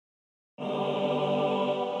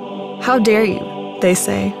How dare you, they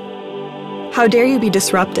say. How dare you be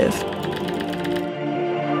disruptive?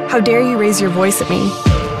 How dare you raise your voice at me?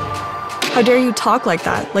 How dare you talk like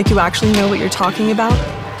that, like you actually know what you're talking about?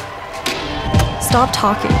 Stop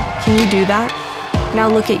talking. Can you do that? Now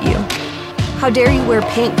look at you. How dare you wear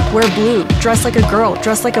pink, wear blue, dress like a girl,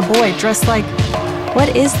 dress like a boy, dress like...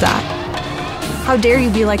 What is that? How dare you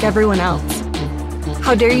be like everyone else?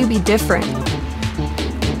 How dare you be different?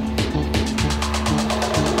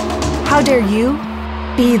 How dare you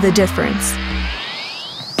be the difference?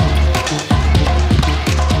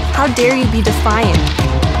 How dare you be defiant?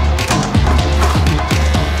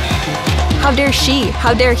 How dare she?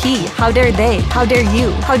 How dare he? How dare they? How dare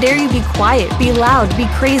you? How dare you be quiet, be loud, be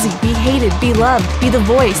crazy, be hated, be loved, be the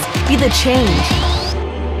voice, be the change?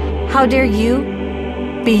 How dare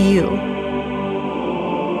you be you?